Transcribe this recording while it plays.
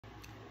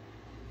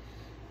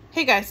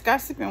Hey guys,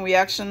 gossiping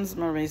reactions,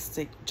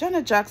 Maristic.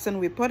 Janet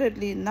Jackson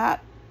reportedly not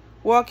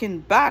walking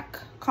back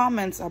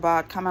comments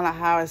about Kamala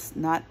Harris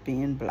not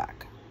being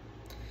black.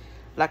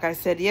 Like I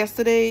said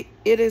yesterday,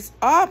 it is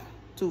up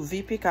to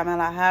VP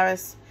Kamala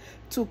Harris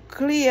to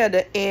clear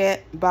the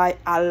air by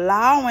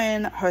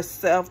allowing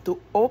herself to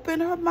open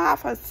her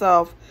mouth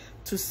herself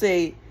to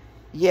say,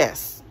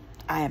 yes,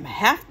 I am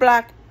half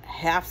black,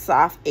 half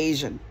South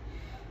Asian.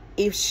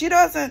 If she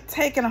doesn't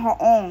take it on her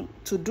own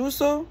to do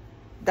so,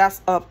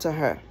 that's up to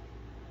her.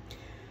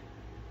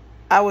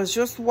 I was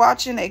just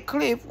watching a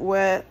clip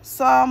where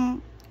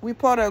some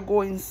reporter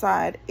go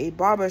inside a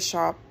barber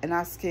shop and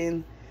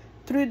asking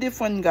 3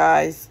 different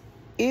guys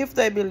if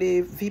they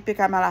believe VP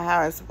Kamala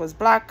Harris was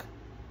black.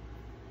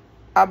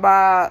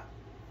 About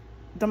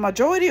the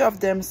majority of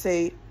them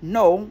say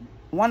no.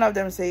 One of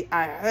them say,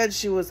 I heard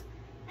she was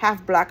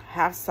half black,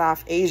 half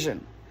South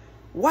Asian.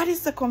 What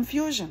is the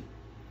confusion?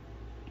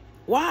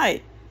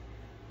 Why?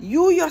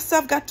 You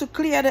yourself got to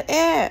clear the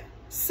air.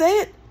 Say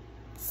it.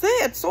 Say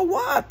it. So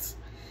what?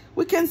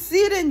 We can see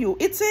it in you.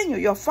 It's in you.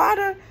 Your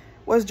father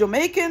was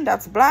Jamaican,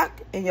 that's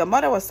black, and your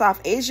mother was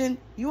South Asian.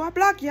 You are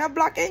black. You have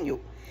black in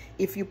you.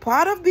 If you're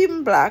part of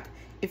being black,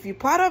 if you're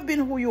part of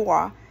being who you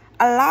are,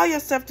 allow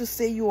yourself to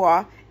say you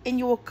are, and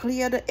you will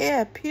clear the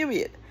air,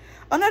 period.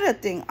 Another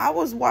thing, I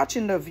was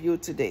watching The View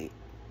today,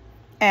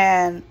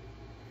 and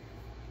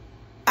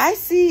I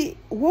see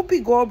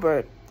Whoopi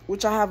Goldberg,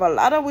 which I have a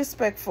lot of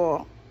respect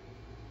for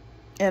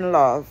and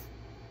love,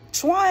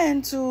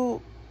 trying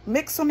to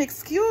make some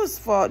excuse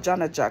for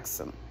Janet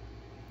Jackson.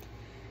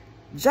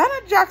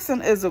 Janet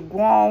Jackson is a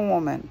grown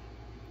woman.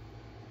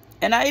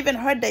 And I even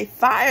heard they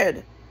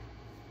fired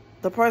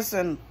the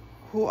person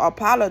who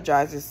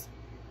apologizes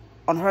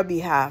on her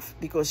behalf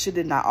because she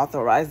did not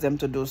authorize them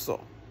to do so.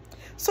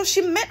 So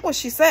she meant what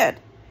she said,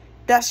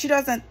 that she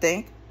doesn't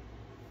think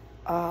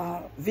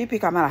VP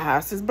Kamala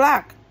Harris is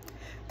black.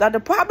 That the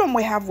problem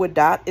we have with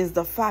that is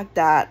the fact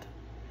that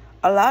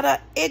a lot of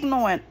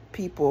ignorant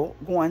people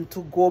going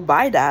to go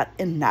by that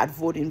and not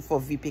voting for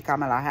VP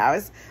Kamala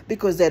Harris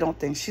because they don't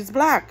think she's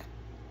black.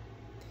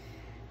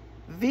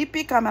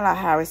 VP Kamala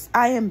Harris,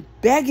 I am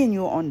begging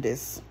you on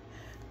this.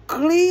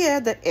 Clear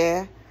the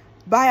air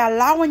by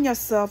allowing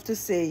yourself to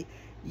say,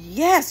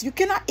 yes, you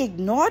cannot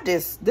ignore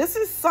this. This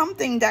is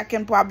something that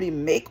can probably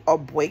make or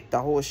break the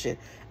whole shit.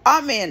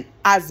 I mean,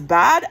 as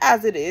bad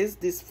as it is,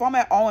 this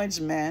former orange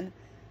man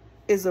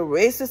is a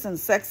racist and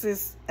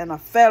sexist and a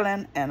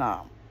felon and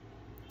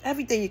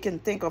everything you can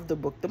think of the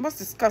book. The most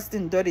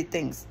disgusting, dirty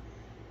things.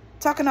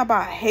 Talking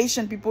about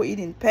Haitian people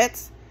eating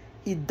pets.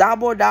 He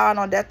doubled down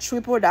on that,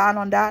 tripled down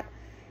on that.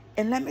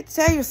 And let me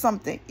tell you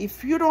something.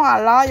 If you don't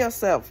allow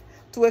yourself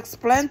to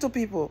explain to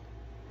people,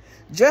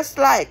 just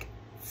like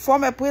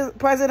former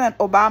President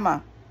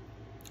Obama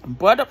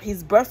brought up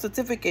his birth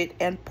certificate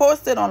and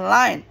posted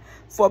online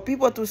for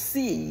people to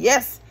see,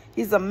 yes,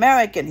 he's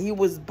American. He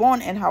was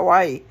born in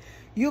Hawaii.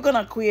 You're going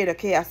to create a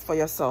chaos for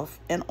yourself,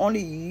 and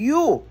only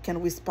you can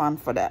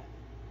respond for that.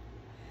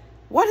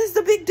 What is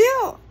the big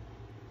deal?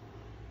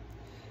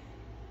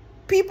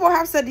 People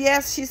have said,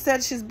 yes, she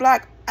said she's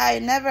black. I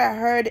never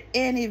heard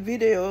any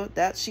video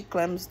that she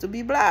claims to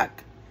be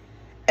black.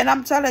 And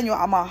I'm telling you,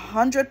 I'm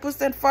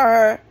 100% for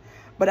her.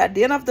 But at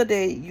the end of the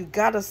day, you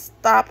got to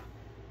stop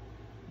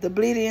the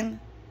bleeding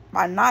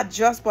by not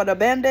just put a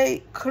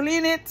Band-Aid.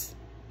 Clean it.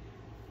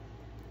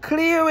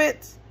 Clear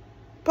it.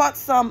 Put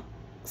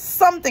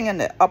something in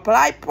there.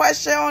 Apply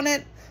pressure on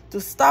it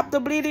to stop the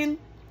bleeding.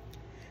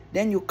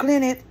 Then you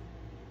clean it.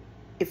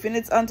 If it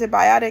needs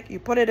antibiotic, you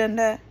put it in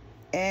there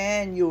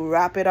and you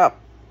wrap it up.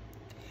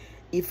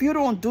 If you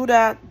don't do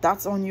that,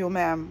 that's on you,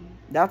 ma'am.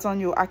 That's on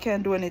you. I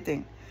can't do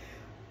anything.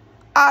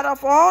 Out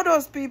of all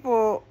those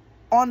people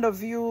on The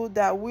View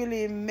that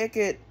really make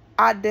it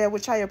out there,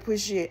 which I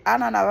appreciate,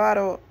 Ana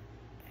Navarro,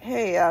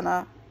 hey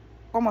Ana,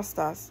 ¿cómo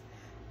estás?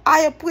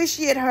 I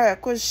appreciate her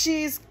because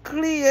she's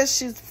clear,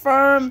 she's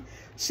firm.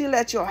 She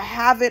let you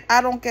have it.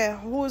 I don't care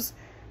who's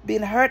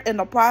been hurt in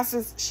the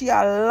process. She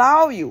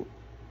allow you.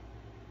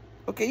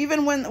 Okay,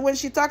 even when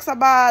she talks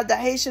about the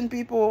Haitian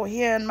people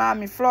here in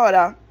Miami,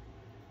 Florida,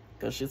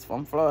 because she's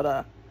from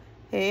Florida.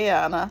 Hey,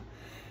 Anna.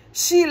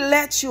 She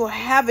let you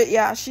have it,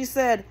 yeah. She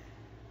said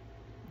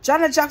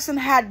Janet Jackson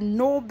had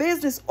no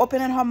business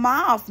opening her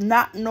mouth,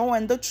 not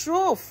knowing the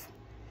truth.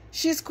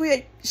 She's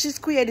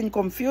creating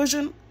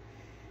confusion.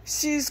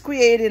 She's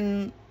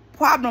creating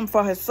problem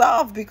for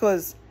herself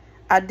because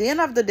at the end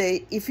of the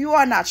day, if you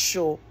are not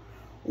sure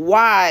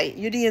why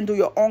you didn't do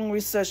your own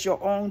research,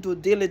 your own due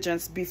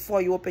diligence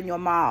before you open your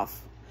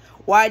mouth,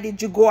 why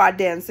did you go out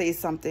there and say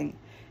something?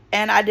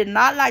 And I did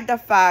not like the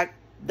fact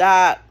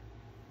that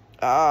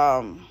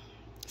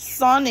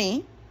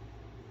Sonny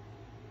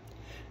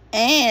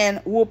and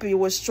Whoopi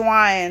was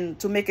trying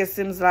to make it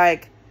seem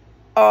like,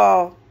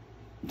 oh,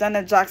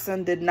 Janet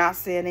Jackson did not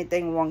say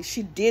anything wrong.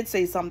 She did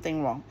say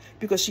something wrong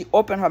because she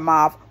opened her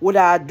mouth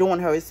without doing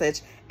her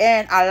research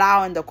and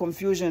allowing the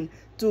confusion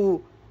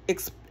to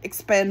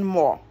expand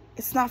more.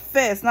 It's not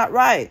fair. It's not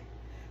right.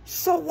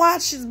 So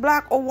what? She's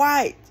black or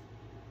white.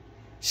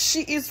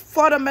 She is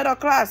for the middle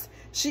class.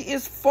 She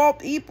is for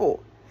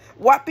people.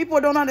 What people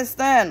don't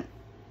understand,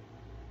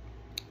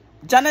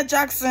 Janet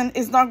Jackson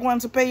is not going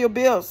to pay your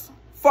bills.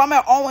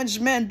 Former orange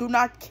men do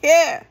not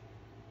care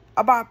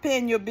about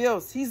paying your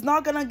bills. He's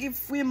not going to give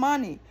free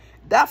money.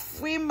 That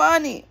free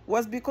money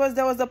was because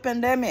there was a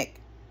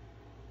pandemic.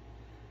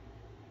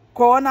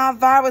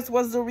 Coronavirus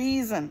was the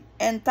reason,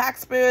 and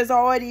taxpayers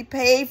already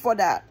paid for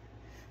that.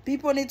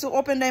 People need to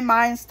open their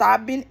minds,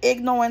 stop being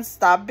ignorant,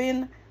 stop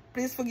being,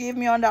 please forgive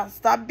me on that,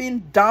 stop being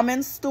dumb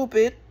and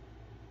stupid.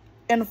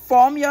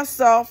 Inform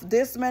yourself.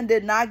 This man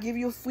did not give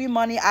you free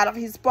money out of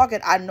his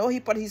pocket. I know he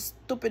put his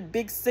stupid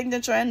big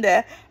signature in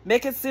there.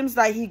 Make it seem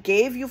like he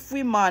gave you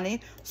free money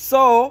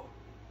so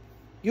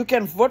you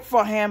can vote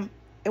for him.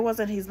 It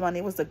wasn't his money.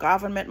 It was the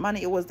government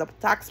money. It was the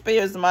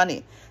taxpayers'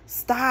 money.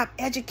 Stop.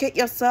 Educate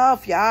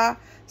yourself, y'all.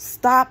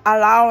 Stop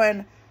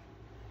allowing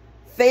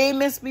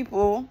famous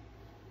people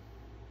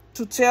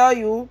to tell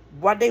you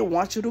what they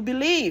want you to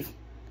believe.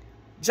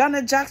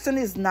 Janet Jackson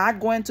is not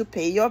going to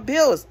pay your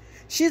bills.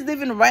 She's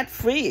living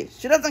rent-free.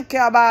 She doesn't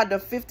care about the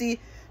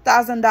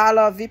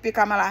 $50,000 VP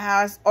Kamala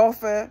Harris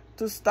offer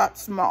to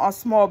start a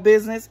small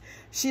business.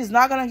 She's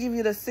not going to give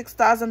you the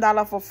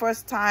 $6,000 for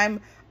first-time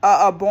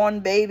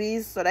born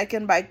babies so they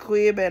can buy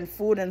crib and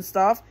food and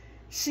stuff.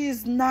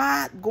 She's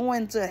not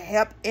going to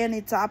help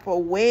any type of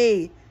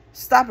way.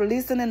 Stop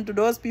listening to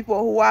those people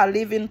who are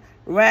living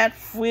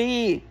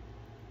rent-free.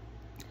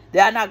 They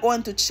are not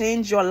going to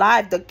change your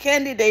life. The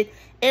candidate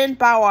in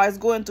power is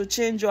going to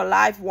change your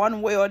life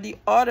one way or the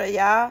other,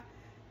 yeah?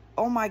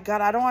 Oh my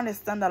God, I don't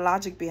understand the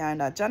logic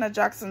behind that. Janet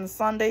Jackson's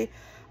Sunday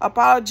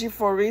apology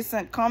for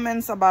recent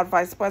comments about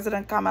Vice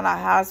President Kamala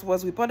Harris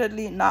was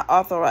reportedly not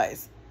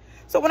authorized.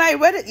 So when I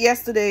read it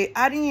yesterday,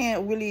 I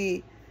didn't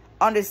really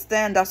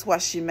understand that's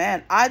what she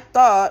meant. I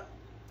thought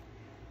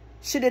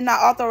she did not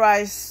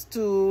authorize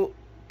to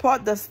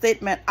put the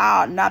statement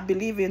out, not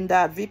believing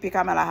that VP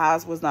Kamala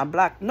Harris was not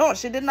black. No,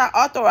 she did not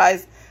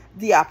authorize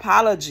the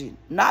apology.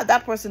 Now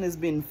that person is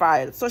being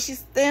fired. So she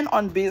stand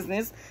on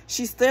business.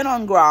 She stand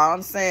on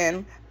ground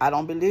saying, I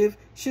don't believe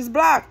she's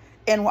black.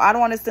 And I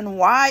don't understand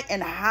why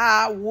and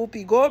how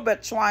Whoopi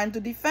Goldberg trying to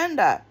defend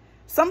that.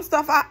 Some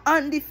stuff are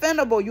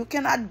undefendable. You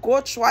cannot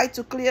go try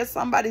to clear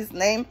somebody's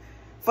name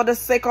for the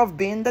sake of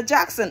being the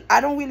Jackson.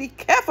 I don't really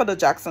care for the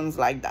Jacksons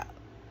like that.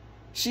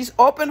 She's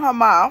opened her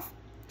mouth.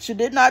 She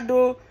did not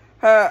do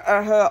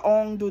her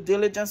own due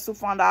diligence to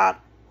find out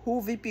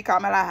who VP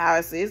Kamala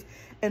Harris is.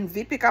 And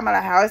VP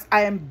Kamala Harris,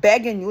 I am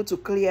begging you to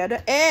clear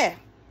the air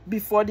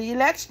before the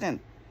election.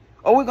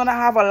 Or we're going to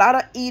have a lot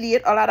of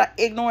idiots, a lot of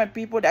ignorant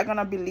people that are going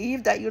to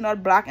believe that you're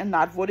not black and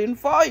not voting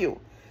for you.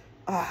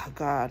 Oh,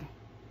 God.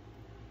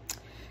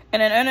 In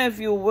an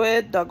interview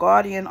with The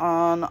Guardian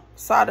on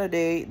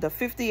Saturday, the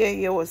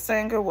 58-year-old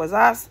singer was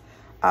asked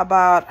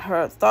about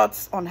her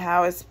thoughts on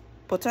Harris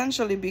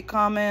potentially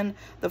becoming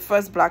the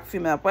first black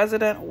female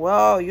president.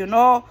 Well, you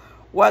know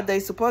what they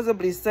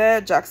supposedly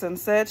said. Jackson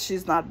said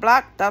she's not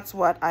black. That's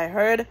what I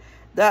heard,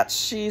 that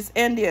she's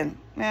Indian.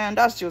 Man,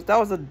 that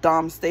was a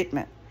dumb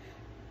statement.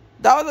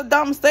 That was a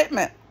dumb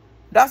statement.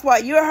 That's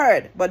what you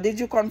heard. But did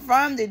you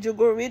confirm? Did you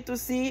go read to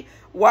see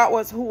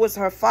who was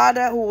her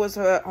father, who was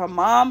her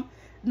mom?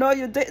 No,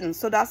 you didn't.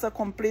 So that's a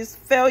complete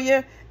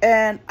failure.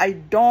 And I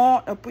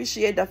don't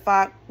appreciate the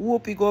fact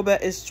Whoopi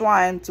Goldberg is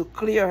trying to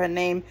clear her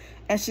name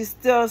and she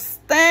still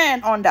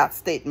stand on that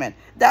statement.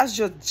 That's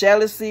just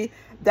jealousy.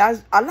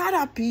 That's a lot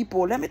of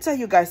people. Let me tell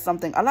you guys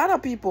something. A lot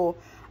of people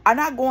are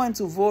not going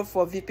to vote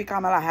for VP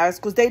Kamala Harris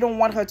because they don't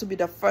want her to be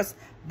the first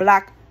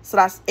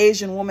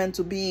black/Asian woman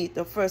to be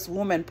the first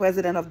woman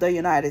president of the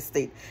United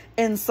States.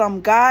 And some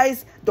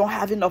guys don't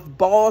have enough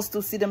balls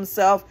to see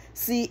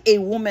a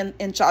woman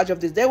in charge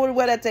of this. They would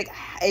rather take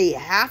a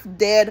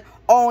half-dead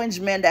orange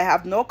man that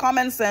have no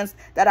common sense,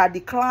 that are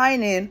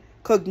declining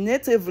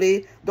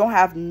cognitively, don't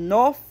have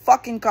no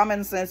fucking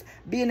common sense,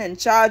 being in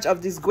charge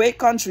of this great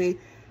country,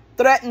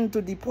 threaten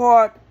to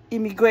deport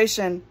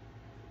immigrants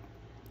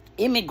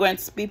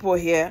people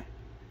here,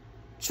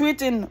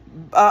 treating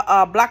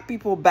black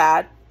people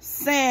bad,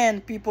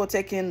 saying people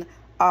taking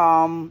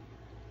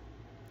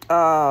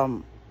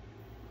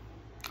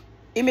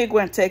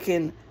immigrant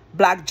taking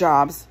black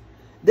jobs.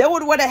 They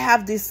would rather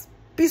have this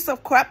piece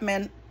of crap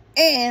man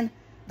in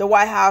the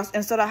White House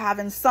instead of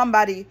having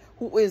somebody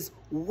who is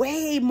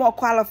way more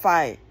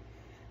qualified.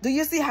 Do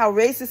you see how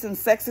racist and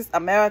sexist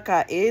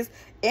America is?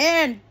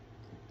 And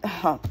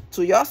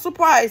to your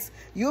surprise,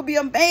 you'll be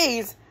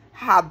amazed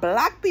how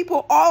black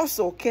people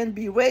also can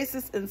be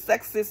racist and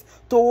sexist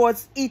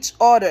towards each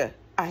other.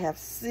 I have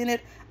seen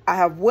it. I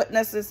have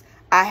witnessed it.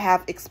 I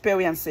have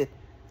experienced it.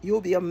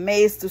 You'll be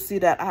amazed to see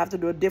that. I have to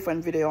do a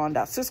different video on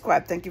that.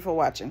 Subscribe. Thank you for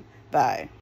watching. Bye.